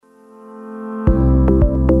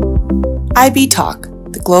IB Talk,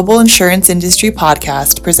 the global insurance industry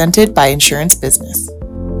podcast presented by Insurance Business.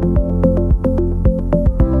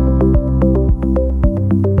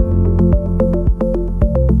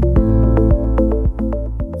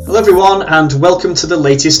 Hello everyone, and welcome to the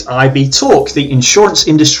latest IB Talk, the insurance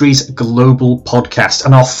industry's global podcast,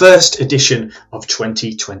 and our first edition of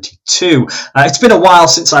 2022. It's been a while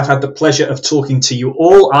since I've had the pleasure of talking to you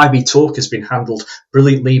all. IB Talk has been handled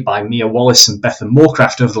brilliantly by Mia Wallace and Bethan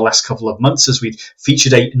Moorcraft over the last couple of months as we've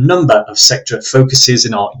featured a number of sector focuses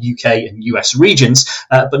in our UK and US regions.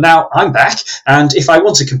 But now I'm back, and if I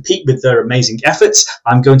want to compete with their amazing efforts,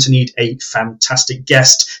 I'm going to need a fantastic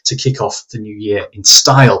guest to kick off the new year in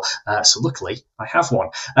style. So luckily, I have one.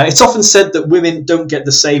 It's often said that women don't get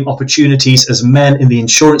the same opportunities as men in the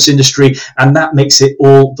insurance industry, and that makes it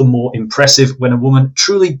all the more impressive when a woman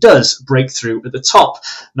truly does break through at the top.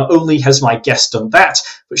 Not only has my guest done that,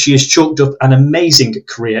 but she has chalked up an amazing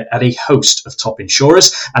career at a host of top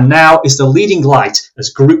insurers, and now is the leading light as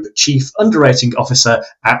Group Chief Underwriting Officer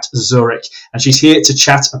at Zurich. And she's here to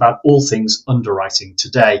chat about all things underwriting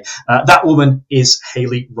today. That woman is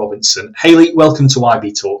Hayley Robinson. Hayley, welcome to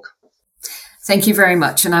IB Talk. Thank you very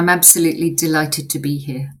much, and I'm absolutely delighted to be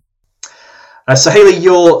here. So Hayley,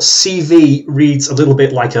 your CV reads a little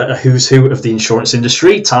bit like a who's who of the insurance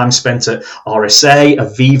industry, time spent at RSA,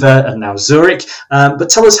 Aviva, and now Zurich. But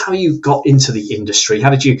tell us how you got into the industry.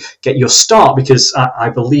 How did you get your start? Because I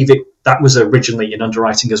believe that was originally in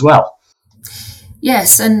underwriting as well.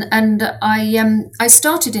 Yes, and I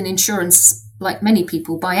started in insurance, like many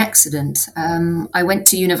people, by accident. I went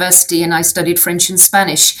to university and I studied French and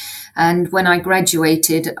Spanish. And when I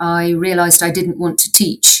graduated, I realized I didn't want to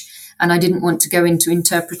teach and I didn't want to go into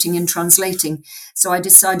interpreting and translating. So I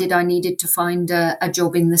decided I needed to find a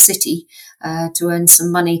job in the city to earn some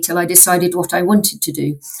money till I decided what I wanted to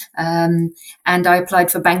do. And I applied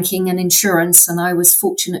for banking and insurance, and I was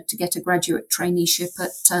fortunate to get a graduate traineeship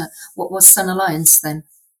at what was Sun Alliance then.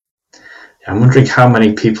 I'm wondering how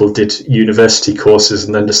many people did university courses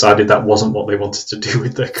and then decided that wasn't what they wanted to do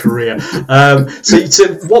with their career.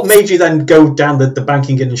 So what made you then go down the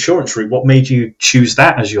banking and insurance route? What made you choose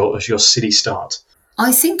that as your city start?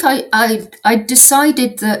 I think I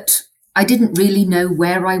decided that I didn't really know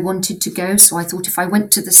where I wanted to go. So I thought if I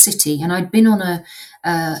went to the city, and I'd been on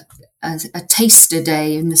a taster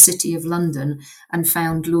day in the city of London and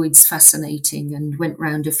found Lloyd's fascinating and went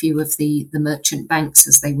round a few of the merchant banks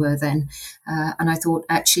as they were then. And I thought,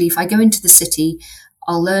 actually, if I go into the city,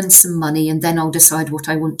 I'll earn some money and then I'll decide what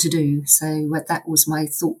I want to do. So that was my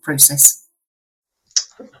thought process.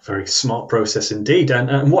 A very smart process indeed.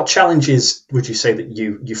 And what challenges would you say that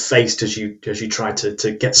you faced as you tried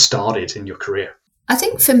to get started in your career? I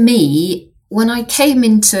think for me, when I came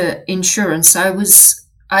into insurance, I was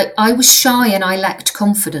shy and I lacked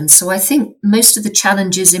confidence. So I think most of the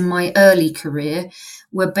challenges in my early career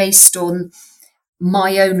were based on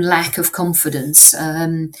my own lack of confidence.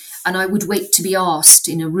 And I would wait to be asked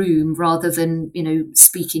in a room rather than,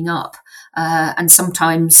 speaking up. And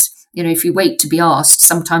sometimes, if you wait to be asked,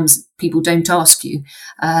 sometimes people don't ask you.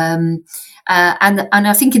 And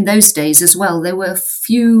I think in those days as well, there were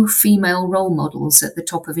few female role models at the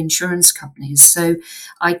top of insurance companies. So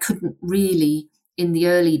I couldn't really, in the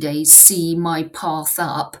early days, see my path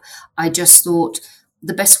up. I just thought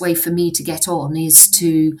the best way for me to get on is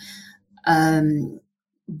to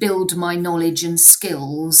build my knowledge and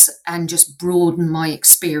skills and just broaden my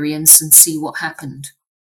experience and see what happened.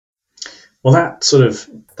 Well,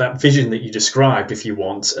 that vision that you described, if you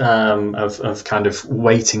want, of kind of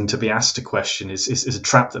waiting to be asked a question is a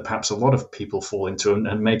trap that perhaps a lot of people fall into,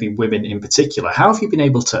 and maybe women in particular. How have you been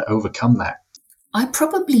able to overcome that? I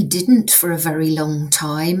probably didn't for a very long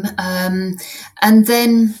time. And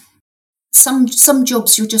then some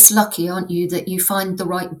jobs you're just lucky, aren't you, that you find the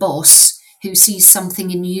right boss who sees something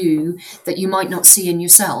in you that you might not see in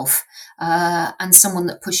yourself, and someone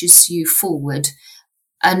that pushes you forward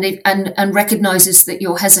and recognises that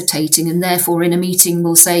you're hesitating, and therefore in a meeting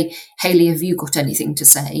will say, Hayley, have you got anything to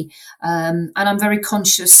say? And I'm very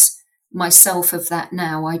conscious myself of that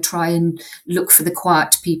now. I try and look for the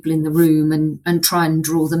quiet people in the room and try and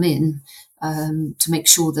draw them in to make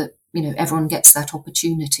sure that everyone gets that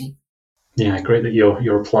opportunity. Yeah, great that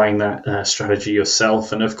you're applying that strategy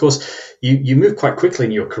yourself. And of course, you move quite quickly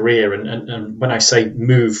in your career. And when I say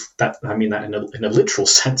move, I mean that in a literal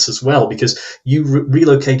sense as well, because you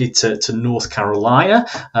relocated to North Carolina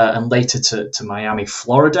and later to Miami,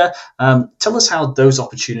 Florida. Tell us how those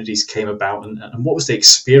opportunities came about and what was the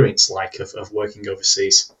experience like of working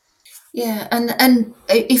overseas? Yeah, and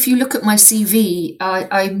if you look at my CV,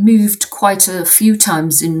 I moved quite a few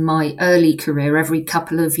times in my early career. Every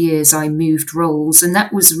couple of years, I moved roles, and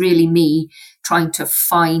that was really me trying to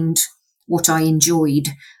find what I enjoyed.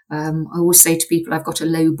 I always say to people, I've got a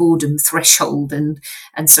low boredom threshold, and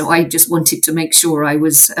so I just wanted to make sure I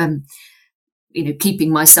was,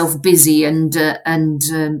 keeping myself busy and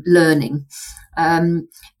learning. And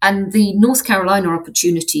the North Carolina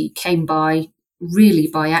opportunity came by really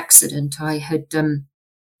by accident. I had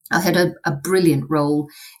a brilliant role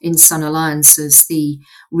in Sun Alliance as the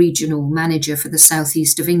regional manager for the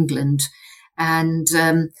southeast of England, and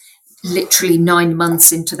literally 9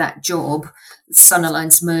 months into that job, Sun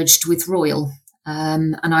Alliance merged with Royal,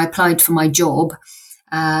 and I applied for my job,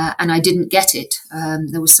 and I didn't get it.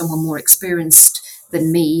 There was someone more experienced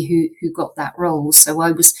than me who got that role, so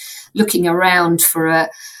I was looking around for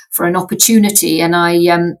an opportunity, and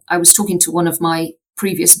I was talking to one of my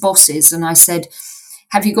previous bosses, and I said,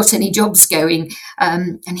 "Have you got any jobs going?"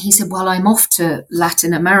 And he said, "Well, I'm off to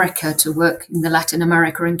Latin America to work in the Latin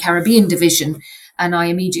America and Caribbean division." And I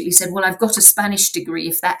immediately said, "Well, I've got a Spanish degree,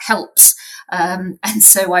 if that helps." And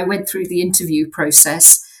so I went through the interview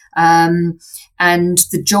process. And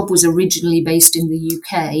the job was originally based in the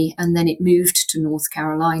UK, and then it moved to North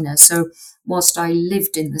Carolina. So whilst I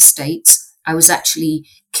lived in the States, I was actually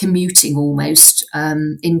commuting almost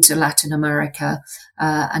into Latin America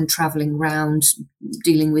and traveling around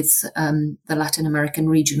dealing with the Latin American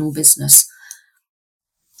regional business.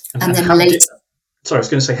 And then later... Sorry, I was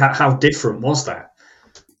going to say, how different was that?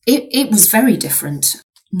 It was very different.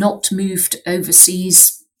 Not moved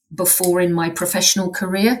overseas before in my professional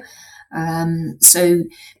career. So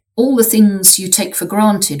all the things you take for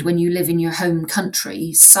granted when you live in your home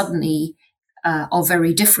country suddenly are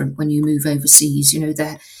very different when you move overseas. You know,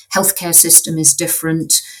 the healthcare system is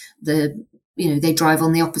different. They drive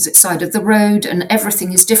on the opposite side of the road, and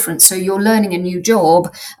everything is different. So you're learning a new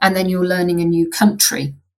job, and then you're learning a new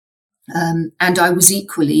country. And I was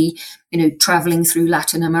equally, traveling through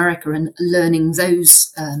Latin America and learning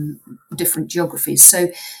those different geographies. So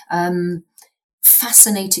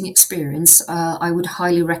fascinating experience. I would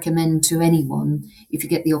highly recommend to anyone if you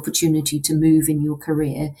get the opportunity to move in your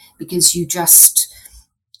career, because you just,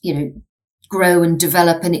 grow and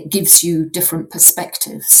develop, and it gives you different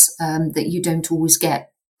perspectives that you don't always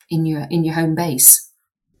get in your home base.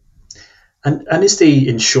 And is the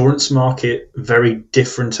insurance market very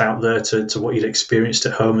different out there to what you'd experienced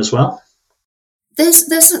at home as well? There's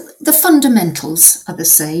the fundamentals are the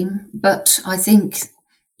same, but I think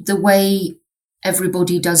the way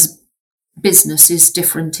everybody does business is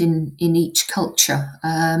different in each culture.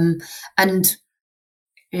 And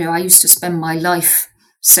I used to spend my life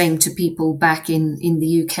saying to people back in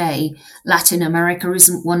the UK, Latin America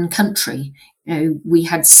isn't one country. We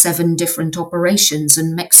had 7 different operations,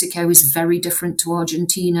 and Mexico is very different to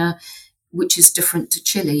Argentina, which is different to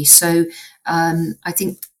Chile. So I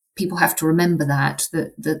think people have to remember that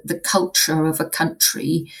the culture of a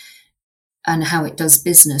country and how it does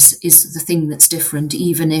business is the thing that's different,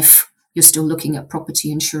 even if you're still looking at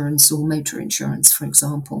property insurance or motor insurance, for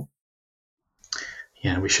example.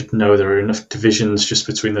 Yeah, we should know there are enough divisions just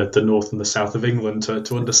between the north and the south of England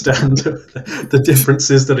to understand the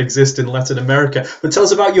differences that exist in Latin America. But tell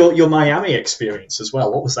us about your Miami experience as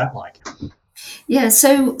well. What was that like? Yeah,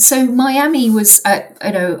 so Miami was,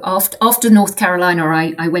 after North Carolina,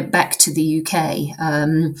 I went back to the UK,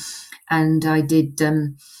 and I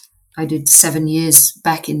did 7 years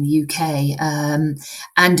back in the UK,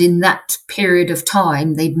 and in that period of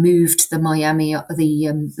time, they'd moved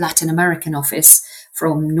the Latin American office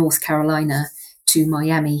from North Carolina to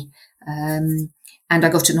Miami, and I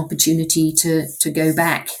got an opportunity to go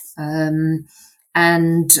back,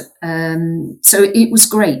 and so it was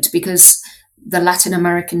great because the Latin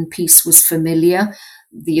American piece was familiar.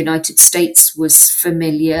 The United States was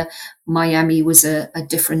familiar. Miami was a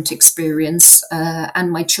different experience.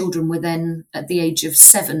 And my children were then at the age of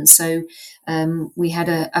 7. So we had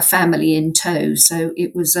a family in tow. So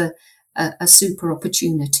it was a super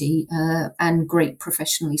opportunity and great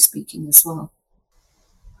professionally speaking as well.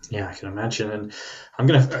 Yeah, I can imagine. And I'm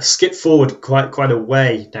going to skip forward quite a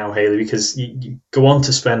way now, Hayley, because you go on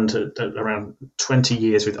to spend around 20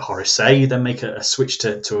 years with RSA, then make a switch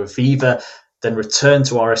to Aviva, then return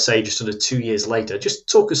to RSA just under 2 years later. Just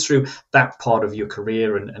talk us through that part of your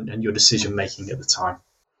career and your decision making at the time.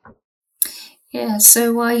 Yeah,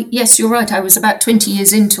 so yes, you're right. I was about 20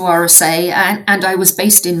 years into RSA, and I was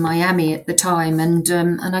based in Miami at the time, and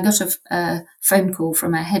I got a phone call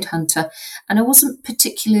from a headhunter, and I wasn't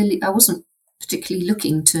particularly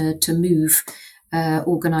looking to move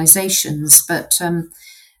organisations, but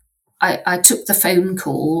I took the phone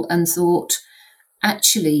call and thought,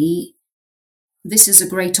 actually, this is a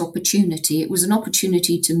great opportunity. It was an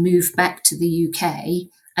opportunity to move back to the UK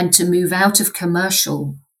and to move out of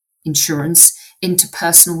commercial insurance into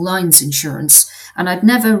personal lines insurance. And I'd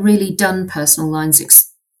never really done personal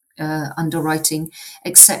lines underwriting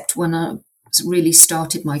except when I really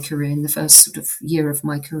started my career in the first sort of year of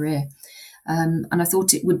my career. And I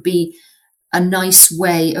thought it would be a nice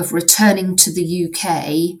way of returning to the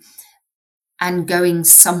UK and going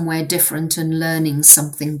somewhere different and learning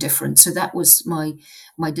something different. So that was my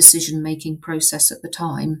decision-making process at the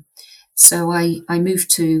time. So I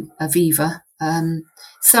moved to Aviva,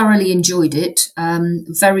 thoroughly enjoyed it,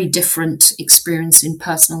 very different experience in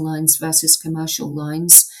personal lines versus commercial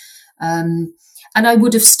lines. And I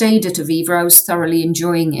would have stayed at Aviva. I was thoroughly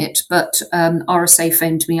enjoying it, but RSA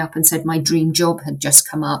phoned me up and said my dream job had just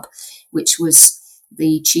come up, which was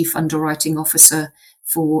the Chief Underwriting Officer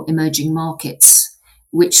for emerging markets,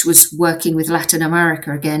 which was working with Latin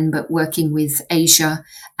America again, but working with Asia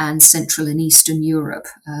and Central and Eastern Europe.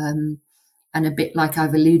 And a bit like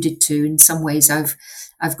I've alluded to, in some ways I've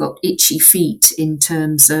got itchy feet in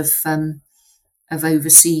terms of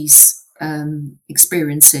overseas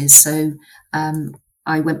experiences. So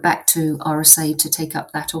I went back to RSA to take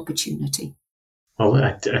up that opportunity. Well,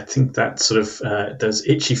 I think that sort of those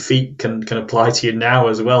itchy feet can apply to you now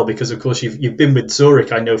as well, because of course you've been with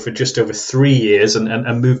Zurich, I know, for just over 3 years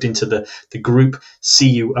and moved into the group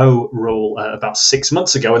CUO role about 6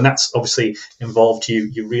 months ago, and that's obviously involved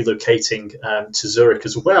you relocating to Zurich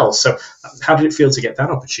as well. So how did it feel to get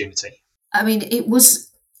that opportunity? I mean, it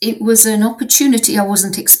was an opportunity I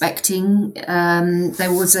wasn't expecting.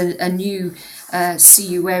 There was a new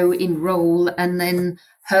CUO in role, and then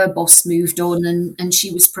her boss moved on and she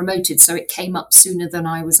was promoted. So it came up sooner than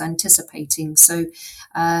I was anticipating. So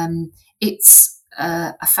it's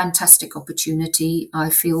a fantastic opportunity. I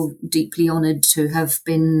feel deeply honoured to have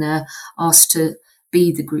been asked to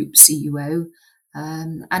be the group CUO.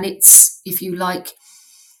 And it's, if you like,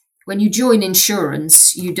 when you join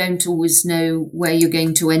insurance, you don't always know where you're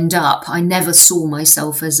going to end up. I never saw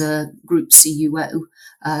myself as a group CUO.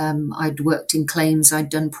 I'd worked in claims, I'd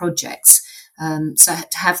done projects. So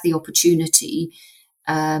to have the opportunity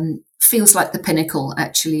feels like the pinnacle,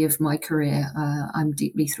 actually, of my career. I'm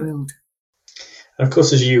deeply thrilled. And of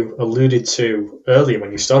course, as you alluded to earlier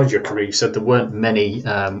when you started your career, you said there weren't many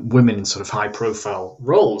women in sort of high-profile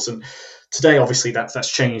roles. And today, obviously,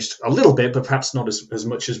 that's changed a little bit, but perhaps not as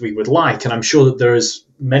much as we would like. And I'm sure that there is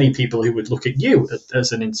many people who would look at you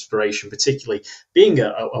as an inspiration, particularly being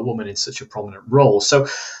a woman in such a prominent role. So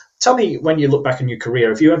tell me, when you look back on your career,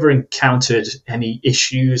 have you ever encountered any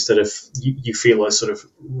issues that you feel are sort of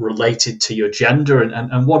related to your gender?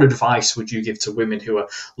 And what advice would you give to women who are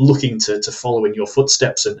looking to follow in your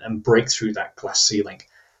footsteps and break through that glass ceiling?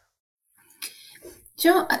 Do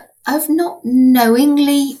you know, I've not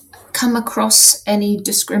knowingly come across any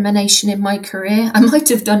discrimination in my career. I might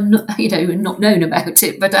have done, not known about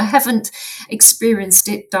it, but I haven't experienced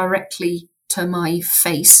it directly to my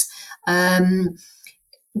face.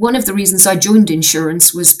 One of the reasons I joined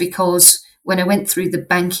insurance was because when I went through the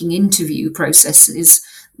banking interview processes,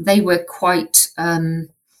 they were quite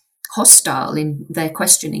hostile in their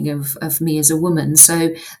questioning of me as a woman.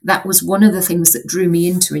 So that was one of the things that drew me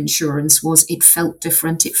into insurance. Was it felt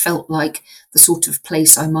different. It felt like the sort of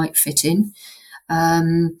place I might fit in.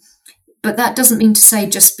 But that doesn't mean to say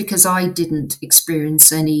just because I didn't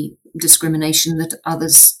experience any discrimination that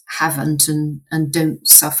others haven't and don't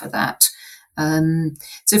suffer that.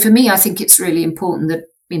 So for me, I think it's really important that,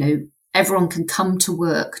 everyone can come to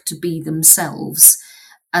work to be themselves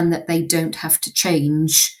and that they don't have to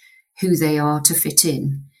change who they are to fit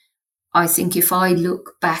in. I think if I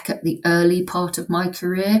look back at the early part of my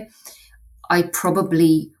career, I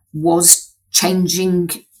probably was changing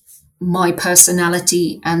my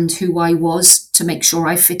personality and who I was to make sure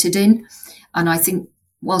I fitted in. And I think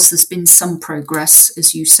whilst there's been some progress,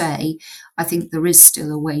 as you say, I think there is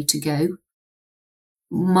still a way to go.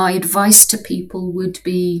 My advice to people would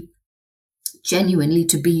be genuinely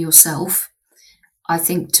to be yourself. I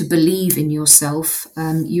think to believe in yourself,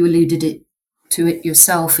 you alluded to it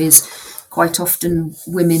yourself, is quite often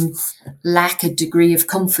women lack a degree of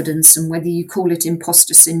confidence, and whether you call it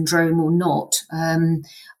imposter syndrome or not,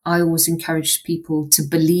 I always encourage people to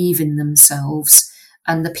believe in themselves.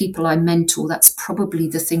 And the people I mentor, that's probably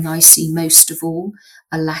the thing I see most of all,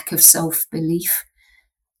 a lack of self-belief.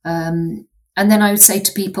 And then I would say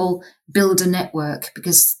to people, build a network,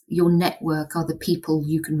 because your network are the people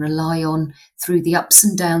you can rely on through the ups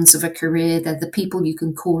and downs of a career. They're the people you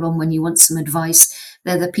can call on when you want some advice.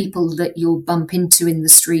 They're the people that you'll bump into in the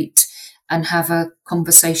street and have a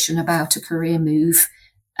conversation about a career move.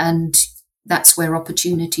 And that's where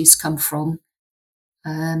opportunities come from.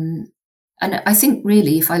 And I think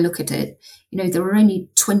really, if I look at it, there are only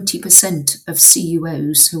 20% of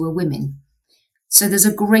CUOs who are women. So there's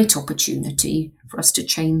a great opportunity for us to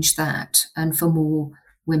change that and for more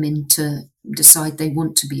women to decide they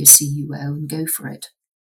want to be a CUO and go for it.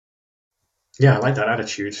 Yeah, I like that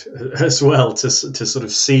attitude as well, to sort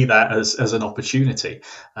of see that as an opportunity.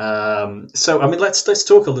 So, I mean, let's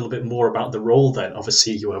talk a little bit more about the role then of a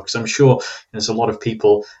CUO, because I'm sure there's a lot of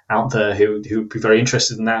people out there who would be very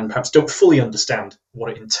interested in that and perhaps don't fully understand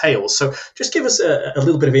what it entails. So just give us a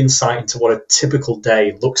little bit of insight into what a typical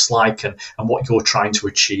day looks like and what you're trying to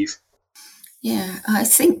achieve. Yeah, I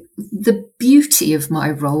think the beauty of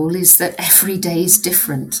my role is that every day is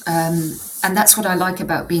different. And that's what I like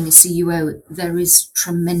about being a CUO. There is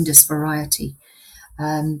tremendous variety.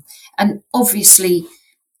 And obviously,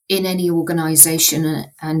 in any organisation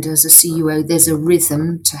and as a CUO, there's a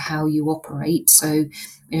rhythm to how you operate. So,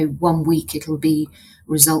 1 week it'll be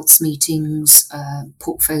results meetings,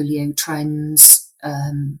 portfolio trends,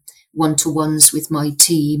 one-to-ones with my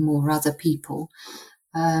team or other people.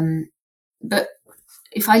 But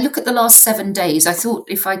if I look at the last 7 days, I thought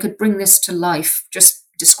if I could bring this to life, just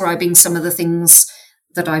describing some of the things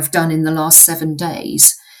that I've done in the last 7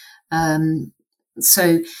 days.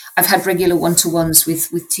 So I've had regular one-to-ones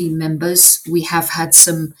with team members. We have had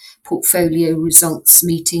some portfolio results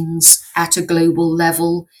meetings at a global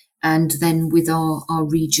level and then with our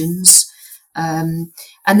regions. And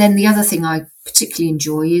then the other thing I particularly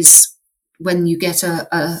enjoy is when you get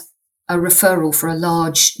a referral for a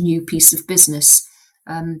large new piece of business.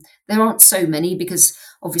 There aren't so many because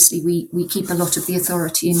obviously we keep a lot of the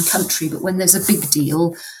authority in country, but when there's a big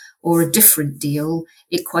deal or a different deal,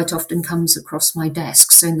 it quite often comes across my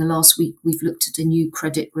desk. So in the last week, we've looked at a new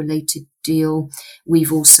credit-related deal.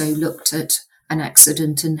 We've also looked at an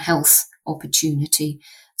accident and health opportunity.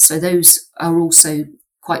 So those are also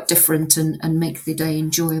quite different and make the day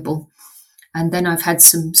enjoyable. And then I've had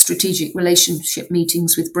some strategic relationship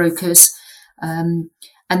meetings with brokers. And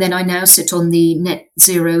then I now sit on the Net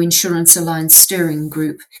Zero Insurance Alliance steering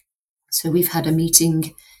group. So we've had a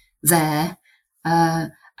meeting there.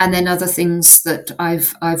 And then other things that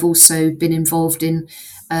I've also been involved in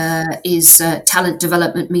is talent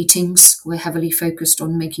development meetings. We're heavily focused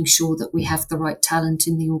on making sure that we have the right talent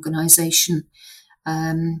in the organisation.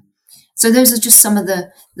 So those are just some of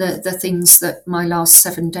the things that my last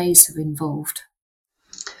 7 days have involved.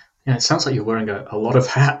 Yeah, it sounds like you're wearing a lot of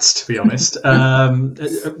hats, to be honest.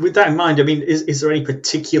 With that in mind, I mean, is there any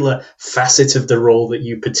particular facet of the role that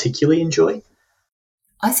you particularly enjoy?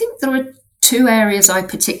 I think there are 2 areas I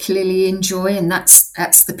particularly enjoy, and that's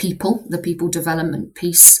the people development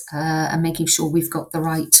piece, and making sure we've got the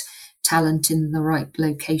right talent in the right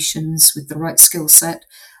locations with the right skill set.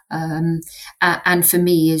 And for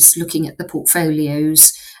me is looking at the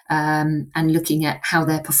portfolios and looking at how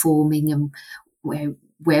they're performing and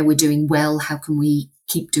where we're doing well, how can we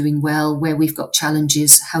keep doing well, where we've got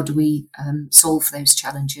challenges, how do we solve those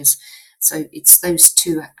challenges. So it's those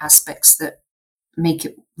 2 aspects that make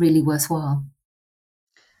it really worthwhile.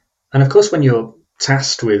 And of course, when you're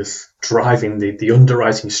tasked with driving the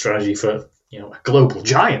underwriting strategy for a global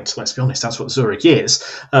giant, let's be honest, that's what Zurich is.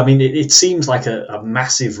 I mean, it seems like a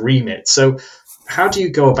massive remit. So how do you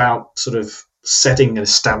go about sort of setting and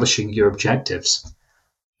establishing your objectives?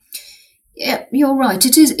 Yeah, you're right.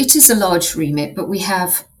 It is a large remit, but we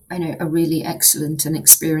have a really excellent and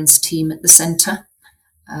experienced team at the centre.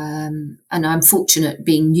 And I'm fortunate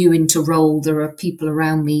being new into role. There are people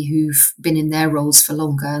around me who've been in their roles for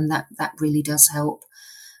longer, and that really does help.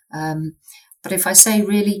 But if I say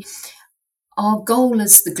really, our goal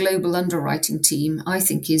as the global underwriting team, I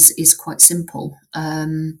think, is quite simple.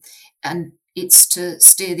 And it's to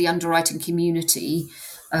steer the underwriting community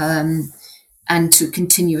and to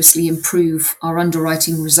continuously improve our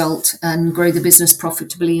underwriting result and grow the business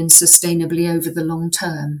profitably and sustainably over the long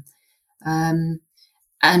term.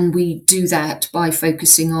 And we do that by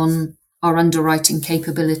focusing on our underwriting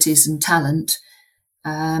capabilities and talent.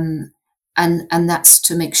 And that's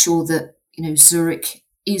to make sure that, Zurich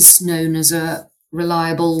is known as a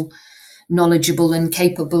reliable, knowledgeable and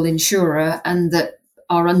capable insurer, and that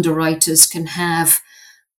our underwriters can have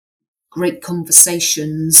great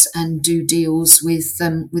conversations and do deals with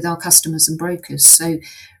our customers and brokers. So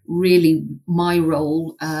really my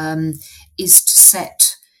role is to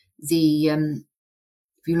set the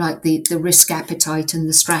if you like, the risk appetite and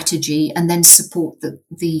the strategy, and then support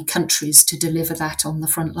the countries to deliver that on the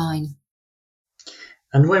front line.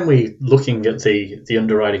 And when we're looking at the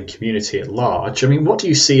underwriting community at large, I mean, what do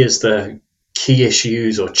you see as the key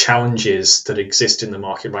issues or challenges that exist in the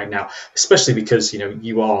market right now, especially because you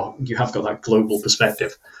have got that global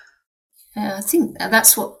perspective? I think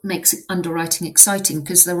that's what makes underwriting exciting,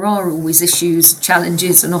 because there are always issues,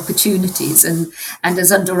 challenges, and opportunities. And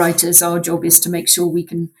as underwriters, our job is to make sure we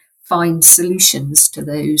can find solutions to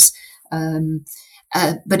those.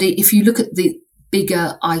 But if you look at the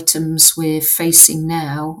bigger items we're facing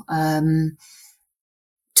now,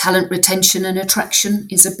 talent retention and attraction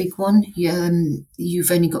is a big one.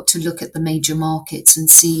 You've only got to look at the major markets and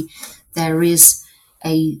see there is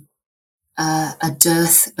a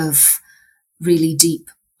dearth of really deep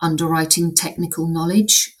underwriting technical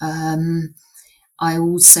knowledge. I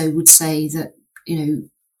also would say that,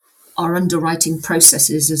 our underwriting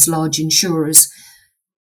processes as large insurers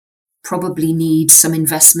probably need some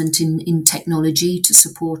investment in technology to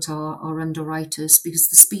support our underwriters, because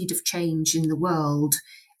the speed of change in the world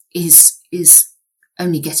is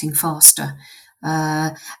only getting faster.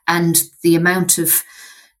 And the amount of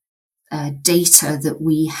data that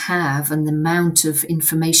we have and the amount of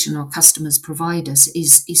information our customers provide us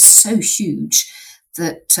is so huge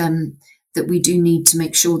that that we do need to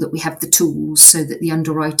make sure that we have the tools so that the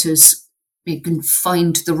underwriters can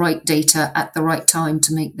find the right data at the right time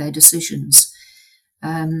to make their decisions.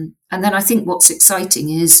 And then I think what's exciting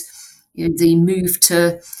is the move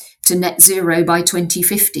to net zero by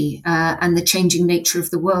 2050 and the changing nature of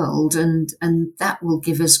the world, and that will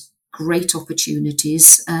give us great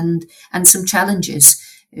opportunities and some challenges.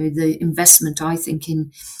 The investment, I think,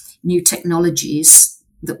 in new technologies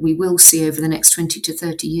that we will see over the next 20 to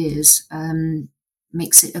 30 years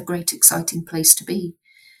makes it a great, exciting place to be.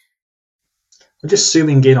 Just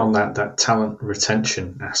zooming in on that talent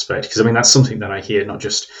retention aspect, because I mean that's something that I hear not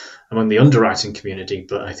just among the underwriting community,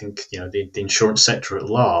 but I think the insurance sector at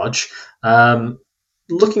large.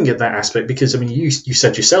 Looking at that aspect, because I mean you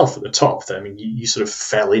said yourself at the top that I mean you sort of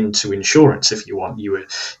fell into insurance, if you want. You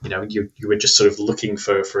were just sort of looking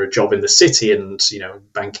for a job in the city, and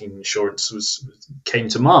banking insurance came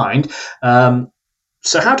to mind.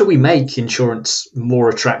 So how do we make insurance more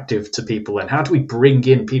attractive to people, and how do we bring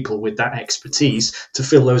in people with that expertise to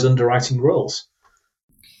fill those underwriting roles?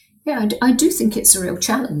 Yeah, I do think it's a real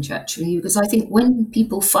challenge, actually, because I think when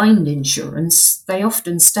people find insurance, they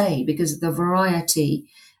often stay because of the variety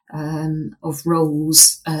of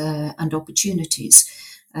roles and opportunities.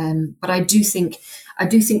 But I do think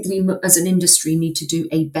we, as an industry, need to do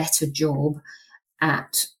a better job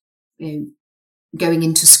at going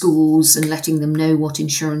into schools and letting them know what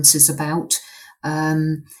insurance is about.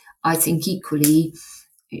 I think equally,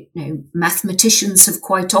 mathematicians have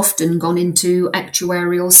quite often gone into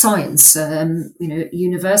actuarial science, at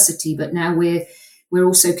university, but now we're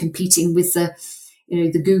also competing with the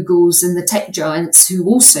Googles and the tech giants who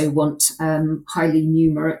also want highly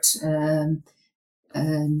numerate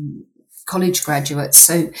college graduates.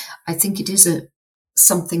 So I think it is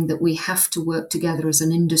something that we have to work together as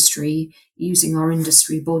an industry, using our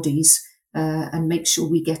industry bodies, and make sure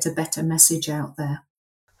we get a better message out there.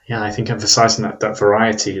 Yeah, I think emphasising that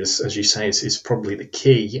variety, as you say, is probably the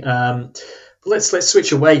key. But let's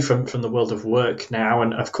switch away from the world of work now,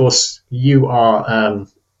 and of course you are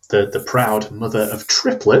the proud mother of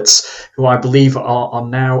triplets, who I believe are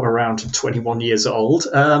now around 21 years old.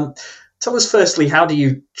 Tell us firstly, how do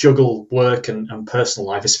you juggle work and personal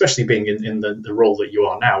life, especially being in the role that you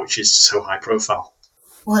are now, which is so high profile?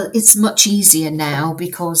 Well, it's much easier now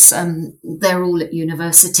because they're all at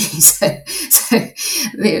university. So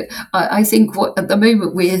I think at the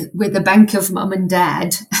moment we're the bank of mum and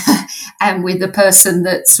dad, and we're the person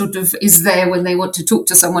that sort of is there when they want to talk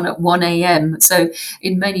to someone at 1 a.m. So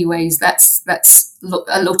in many ways, that's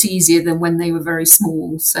a lot easier than when they were very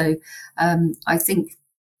small. So I think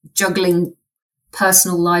juggling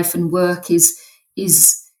personal life and work is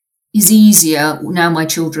easier now my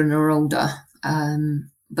children are older.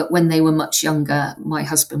 But when they were much younger, my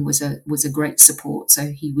husband was a great support.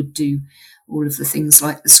 So he would do all of the things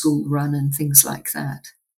like the school run and things like that.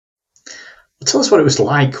 Well, tell us what it was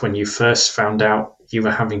like when you first found out you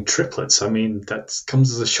were having triplets. I mean, that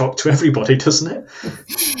comes as a shock to everybody, doesn't it?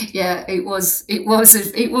 Yeah, it was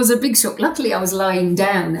a big shock. Luckily, I was lying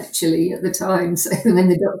down actually at the time. So when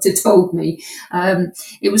the doctor told me,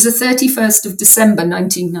 it was the 31st of December,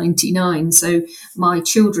 1999. So my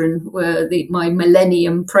children were my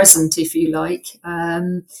millennium present, if you like.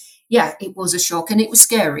 Yeah, it was a shock, and it was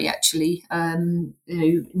scary actually.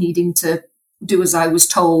 Needing to do as I was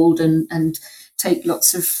told and take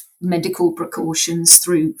lots of medical precautions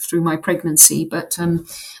through my pregnancy, but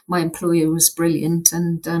my employer was brilliant,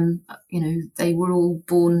 and they were all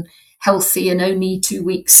born healthy and only 2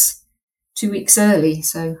 weeks early.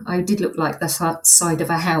 So I did look like the side of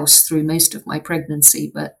a house through most of my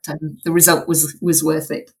pregnancy, but the result was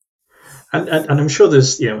worth it. And I'm sure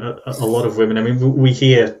there's a lot of women. I mean, we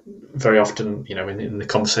hear very often, in the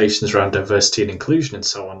conversations around diversity and inclusion and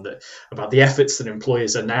so on, about the efforts that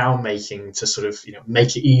employers are now making to sort of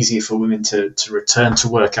make it easier for women to return to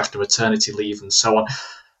work after maternity leave and so on.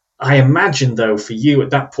 I imagine, though, for you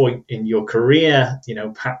at that point in your career,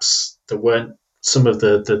 perhaps there weren't some of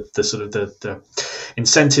the sort of the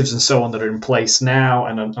incentives and so on that are in place now,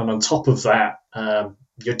 and on top of that,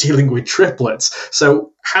 you're dealing with triplets.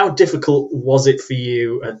 So how difficult was it for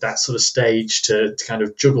you at that sort of stage to kind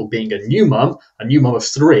of juggle being a new mum of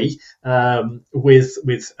 3,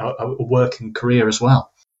 with a working career as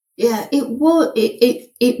well? Yeah,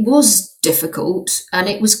 it was difficult, and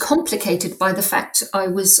it was complicated by the fact I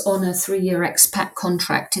was on a 3-year expat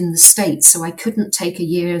contract in the States, so I couldn't take a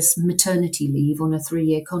year's maternity leave on a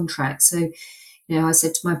 3-year contract. So, I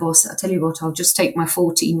said to my boss, "I'll tell you what, I'll just take my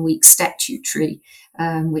 14-week statutory,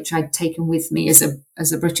 which I'd taken with me as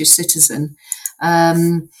a British citizen."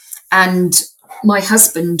 And my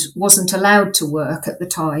husband wasn't allowed to work at the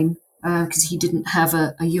time because he didn't have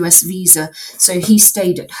a US visa. So he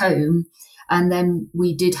stayed at home, and then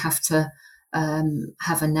we did have to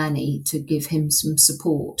have a nanny to give him some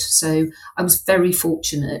support. So I was very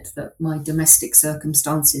fortunate that my domestic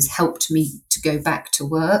circumstances helped me to go back to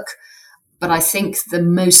work. But I think the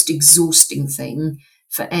most exhausting thing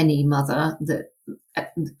for any mother that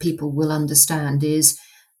people will understand is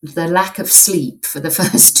the lack of sleep for the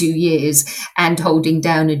first 2 years and holding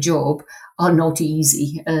down a job are not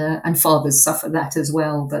easy. And fathers suffer that as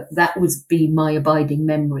well. But that would be my abiding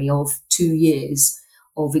memory of 2 years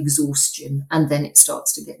of exhaustion. And then it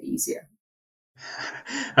starts to get easier.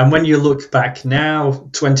 And when you look back now,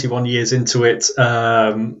 21 years into it,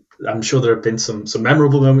 I'm sure there have been some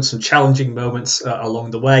memorable moments, some challenging moments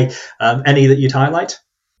along the way. Any that you'd highlight?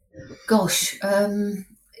 Gosh,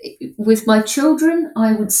 with my children,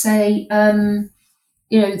 I would say,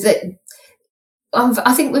 that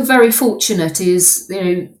I think we're very fortunate is,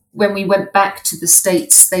 when we went back to the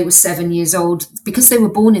States, they were 7 years old. Because they were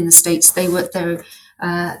born in the States,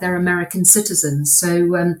 they're American citizens.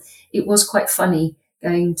 So it was quite funny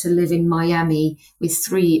going to live in Miami with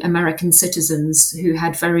 3 American citizens who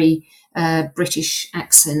had very British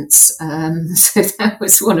accents. So that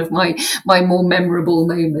was one of my more memorable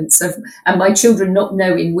moments and my children not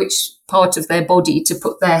knowing which part of their body to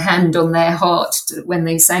put their hand on their heart when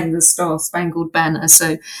they sang the Star Spangled Banner.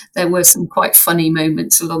 So there were some quite funny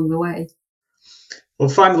moments along the way. Well,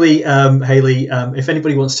 finally, Hayley, if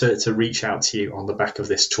anybody wants to reach out to you on the back of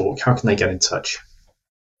this talk, how can they get in touch?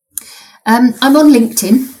 I'm on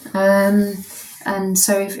LinkedIn, and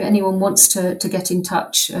so if anyone wants to get in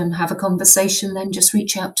touch and have a conversation, then just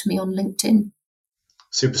reach out to me on LinkedIn.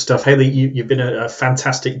 Super stuff. Hayley, you've been a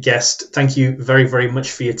fantastic guest. Thank you very, very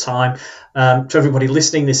much for your time. To everybody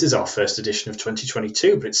listening, this is our first edition of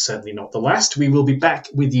 2022, but it's certainly not the last. We will be back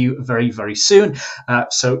with you very, very soon.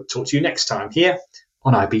 So talk to you next time here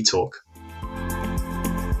on IB Talk.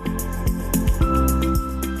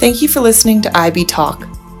 Thank you for listening to IB Talk.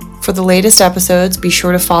 For the latest episodes, be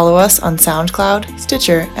sure to follow us on SoundCloud,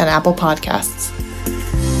 Stitcher, and Apple Podcasts.